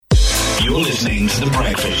You're listening to The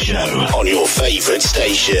Breakfast Show on your favourite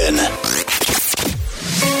station.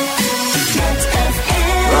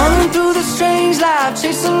 Running through the strange life,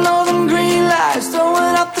 chasing all them green lights,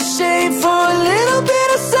 throwing up the shade for a little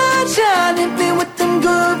bit of sunshine. Hit me with them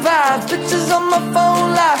good vibes, pictures on my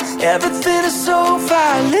phone live, everything is so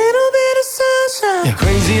fine, little bit of sunshine. Yeah,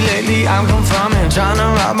 crazy lately, I'm confirming, trying to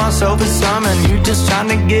rob myself of something. You just trying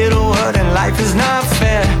to get a word and life is not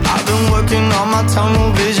fair. I've been working on my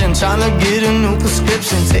tunnel vision, trying to get a new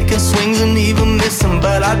prescription, taking swings and even missing,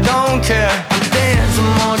 but I don't care. I'm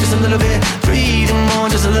dancing more, just a little bit, freedom more,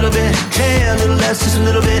 just a little bit, care a little less, just a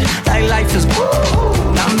little bit, like life is woo.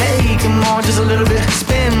 I'm making more, just a little bit,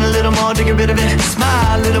 spin a little more to get rid of it,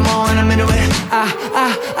 smile a little more and I'm into it.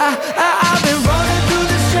 I've been running through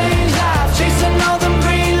the strange life, chasing all them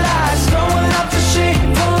green lights, throwing up the shade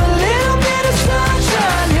for a little bit of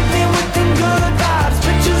sunshine. Hit me with them good vibes,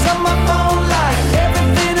 pictures on my phone light,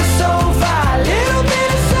 everything is so fine, little bit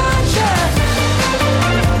of sunshine.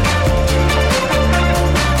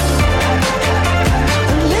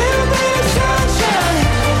 A little bit of sunshine.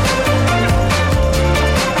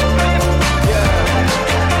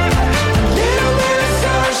 A little bit of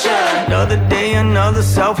sunshine. Another day, another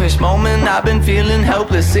selfish moment. I've been feeling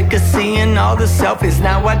helpless, sick of seeing all the selfies.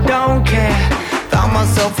 Now I don't care. Found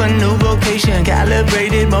myself a new vocation,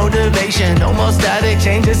 calibrated motivation. No more static,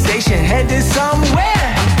 change the station, headed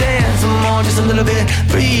somewhere. I'm dancing more, just a little bit,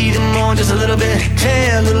 breathing more, just a little bit,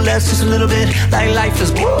 care a little less, just a little bit, like life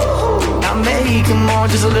is woo. I'm making more,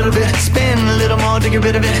 just a little bit, spin a little more to get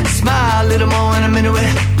rid of it, smile a little more and I'm into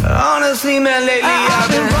it. Honestly, man, lately I've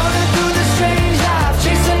been running through the strange life,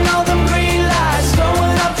 chasing all them green lights,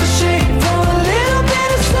 throwing up the shade for a little bit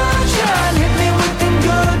of sunshine. Hit me with them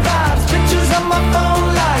good vibes, pictures on my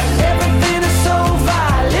phone light, everything is so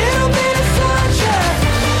fine, little bit of sunshine.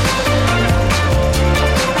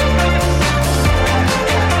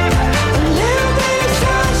 A little bit of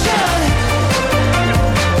sunshine.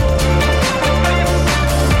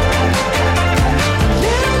 A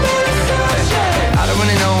little bit of sunshine. I don't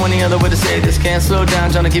really know any other way to say this. Can't slow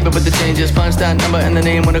down, trying to keep up with the changes. Punch that number and the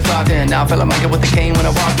name when I clocked in. Now I feel like Michael with the cane when I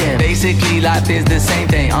walk in. Basically, life is the same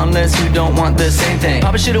thing, unless you don't want the same thing.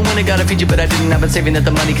 Probably should've won it, got a feature, but I didn't. I've been saving up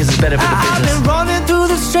the money cause it's better for the business. I've been running through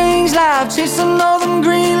the strange life, chasing all them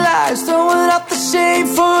green lights, throwing up the shade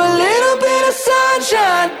for a little bit of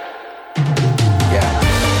sunshine. Yeah.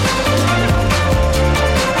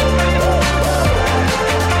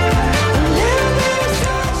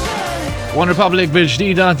 One Republic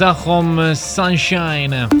bil-ġdida tagħhom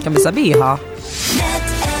Sunshine. Kemm sabiħa.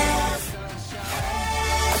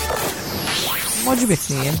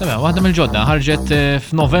 Moġbitni. Tamam, waħda mill-ġodda ħarġet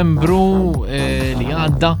f'Novembru li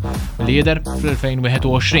għadda li jidher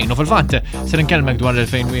fl-2021. U fil-fatt ser nkellmek dwar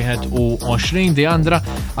l-2021 Diandra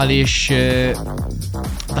għaliex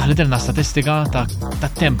daħlitilna statistika ta'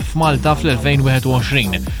 temp f'Malta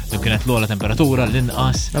fl-2021. Li kienet l-ogħla temperatura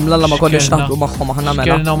l-inqas. Mlalla ma konniex naħdu magħhom aħna mela.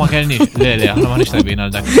 Kellna ma kellniex. Le, aħna ma nix tajbin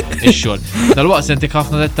għal dak ix-xogħol. Dalwaqt intik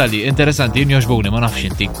ħafna dettalji interessanti jien jogħġbuni ma nafx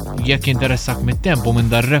inti. Jekk interessak mit-temp u minn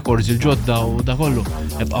dar records il-ġodda u da kollu,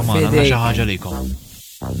 ibqa' magħna għandna xi ħaġa likom.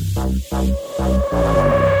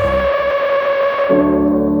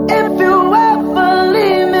 If you ever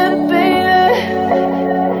leave me, baby,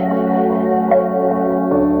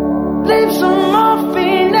 leave some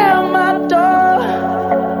morphine at my door,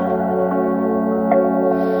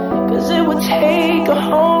 'cause it would take a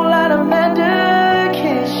whole lot of medication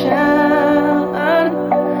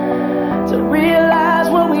to realize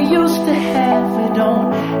what we used to have, we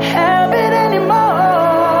don't have it anymore.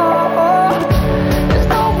 There's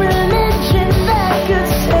no religion that could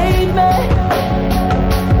save me,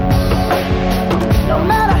 no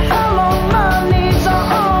matter how long my knees are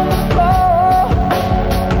on the floor.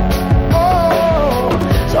 Oh,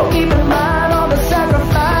 so keep in mind all the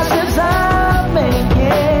sacrifices I'm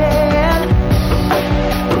making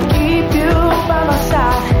to keep you by my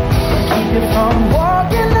side, keep you from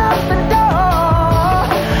walking out the door.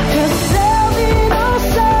 'Cause there'll be no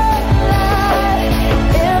sun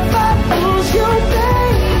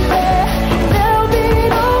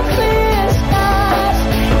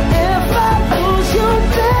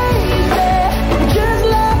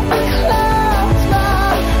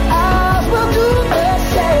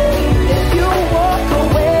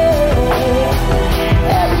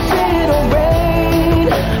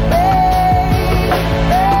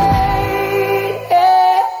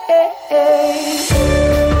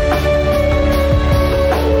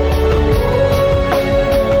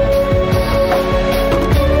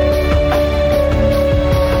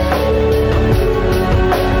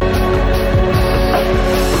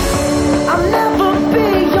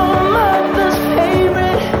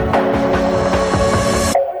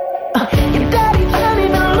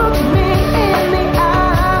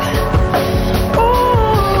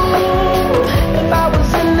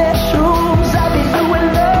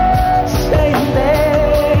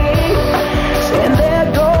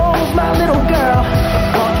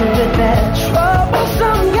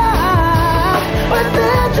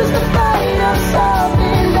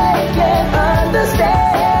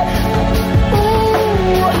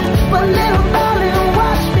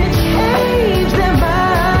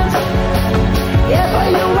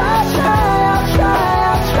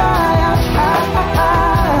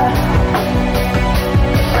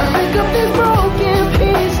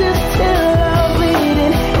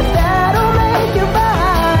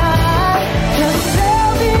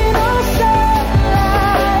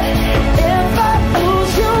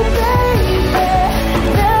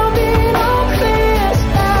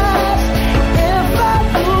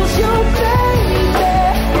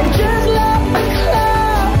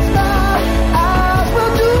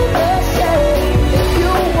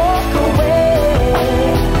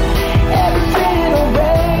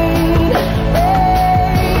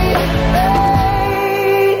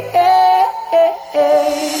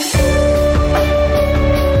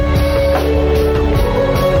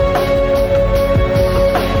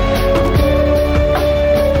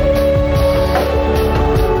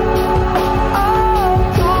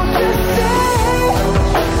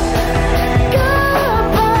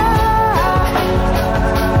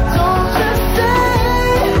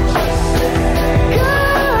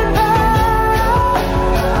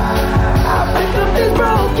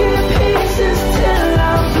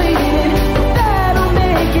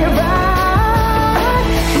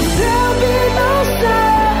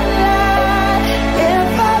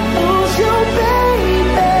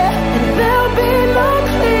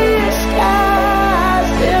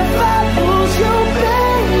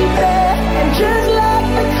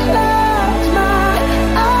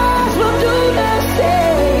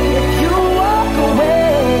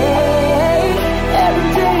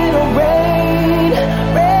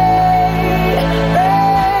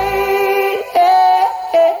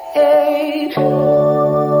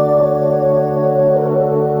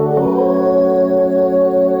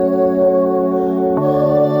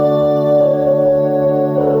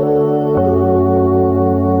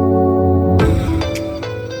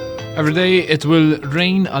Everyday It Will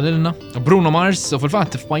Rain għalilna Bruno Mars, u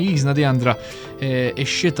fil-fatt f'pajjiżna Diandra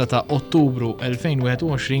ix-xita ta' Ottubru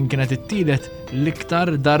 2021 kienet it-tielet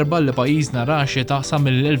l-iktar darba li pajjiżna ra xita sa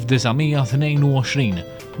mill-1922.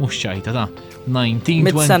 Mhux ċajta ta'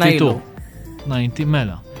 1922. 90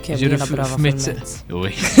 mela. Kemm jiena brava fil-mezz.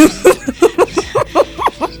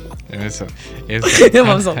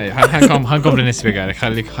 ħankom li nispjegarek,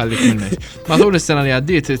 ħallik minnet. Matul is-sena li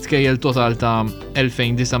għaddiet tkejjel total ta'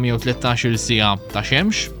 2913 sija ta'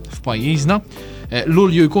 xemx f'pajjiżna.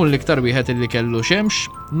 Lulju jkun l-iktar wieħed illi kellu xemx,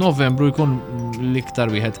 Novembru jkun l-iktar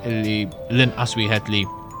wieħed illi l-inqas wieħed li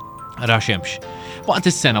ra xemx. Waqt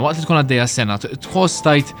is-sena, waqt li tkun għaddejja s-sena, tħoss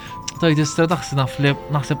tajt istra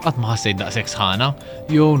naħseb qatt ma ħassejt daqshekk sħana,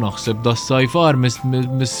 jew naħseb da s-sajfar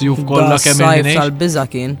mis-sjuf kollha kemm il-sajf tal-biża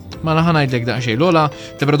kien. Ma laħa ngħidlek daqsxejn. L-ogħla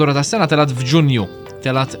temperatura tas-sena telat f'Ġunju,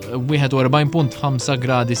 telat 41.5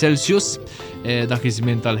 gradi Celsius, dak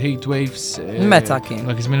iż-żmien tal-heat waves. Meta kien?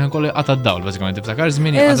 Dak iż-żmien kollu qata' d-dawl, bażikament tiftakar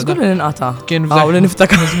żmien żgur li nqata'. Kien li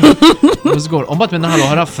niftakar. Żgur. U mbagħad minn naħa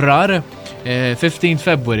l-oħra frar 15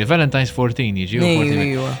 February, Valentine's 14 jiġi.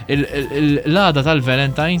 L-għada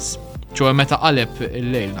tal-Valentine's, ċoħe meta qaleb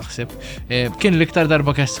il-lejl naħseb, kien l-iktar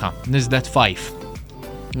darba kesħa, nizlet 5.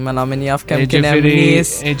 Mela min jaf kemm kien hemm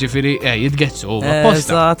nies. Ġifieri jitgezzu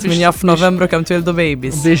Eżatt, min jaf Novembru kemm twildu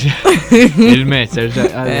babies. Il-mezz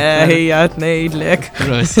hija qed ngħidlek.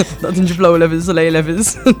 Da tinġib low levels u lej levels.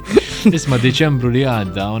 Isma' Diċembru li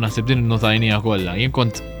għadda u naħseb din innotajnija kollha. Jien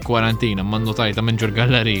kont kwarantina ma nnotajta minn ġur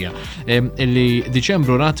gallerija. Illi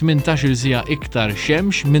Diċembru ra 18 sija iktar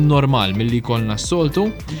xemx minn normal milli jkollna s-soltu.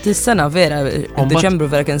 Dis-sena vera, Diċembru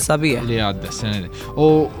vera kien sabiħ. Li għadda s-sena. U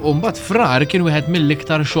mbagħad frar kien wieħed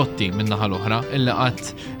mill-iktar xotti minn naħa l-oħra illi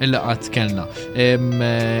qatt kellna.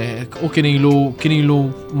 U kien ilu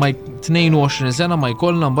 22 sena ma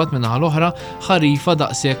jkollna mbagħad minn naħa l-oħra ħarifa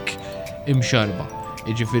daqshekk imxarba.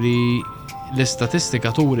 Jiġifieri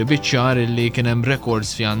l-istatistika turi biċċar li kien hemm records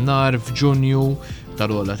f'Jannar, f'Ġunju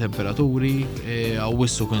tal-ogħla temperaturi,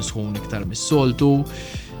 Awwissu kien sħun iktar mis-soltu,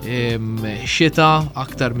 xita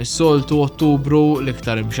aktar mis-soltu, Ottubru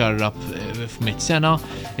l-iktar imxarrab f'100 sena.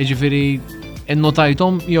 Jiġifieri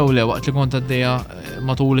innotajthom jew le waqt li kont għaddejja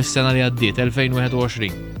matul is-sena li għaddiet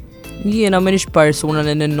 2021. Jiena minix persuna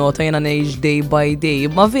li ninnota, jiena ngħix day by day,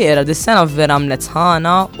 ma vera dis-sena vera għamlet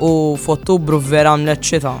sħana u f'Ottubru vera għamlet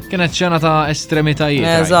xita. Kienet xena ta' estremitajiet.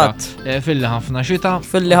 Eżatt. Filli ħafna xita.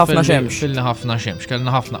 Filli ħafna xemx. Filli ħafna xemx. Kellna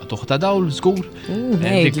ħafna tuħta dawl, żgur.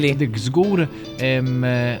 Dik żgur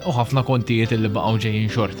u ħafna kontijiet li baqgħu ġejjin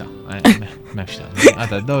xorta. M'hemmx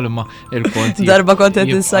ta' dawl imma il-kontijiet. Darba kont qed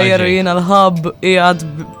insajjar jiena l-ħabb qiegħed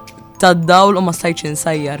tad-dawl u ma stajtx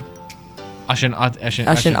insajjar.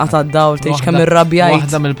 Għaxin għad-dawl, teħx kam ir-rabjajt.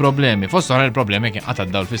 Waħda mill-problemi. Fossu ħar il-problemi kien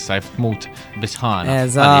għad-dawl fis-sajf tmut bisħana.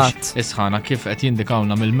 Eżatt. Isħana kif qed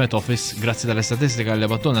jindikawna mill-Met Office grazzi tal-istatistika li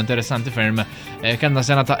battuna interessanti ferm kellna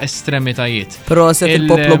sena ta' estremitajiet. Proset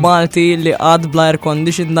il-poplu Malti li għad bla air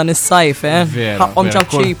condition dan is-sajf, ħaqqhom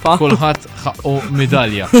ċabċipa. Kulħadd ħaqqu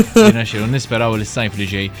medalja. Jiena xiru nisperaw li s-sajf li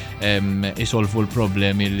ġej isolvu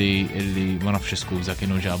l-problemi li ma nafx skuża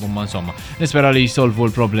kienu ġabu, ma insomma. Nispera li jisolvu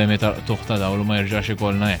l-problemi ta' tuħta dawl ma jirġax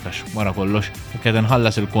ikollna hekk għax wara kollox qed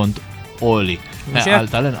inħallas il-kont oli. Għal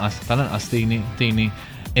tal-inqas tini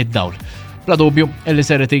id-dawl. Bla dubju, illi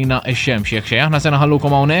seritina x-xemx jekk xejn. Aħna se naħallukom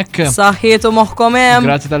hawnhekk. Saħħietu moħħkom hemm.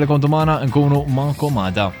 Grazzi tal-li kontu magħna, nkunu magħkom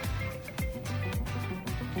għada.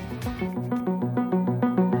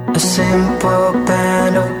 A simple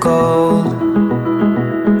band of gold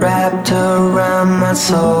wrapped around my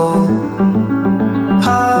soul.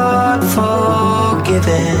 Hard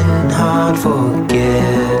forgiven, hard forget.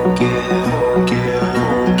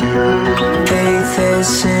 Faith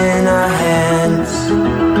is in our hands,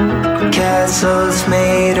 castles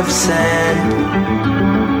made of sand.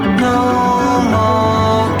 No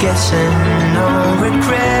more guessing.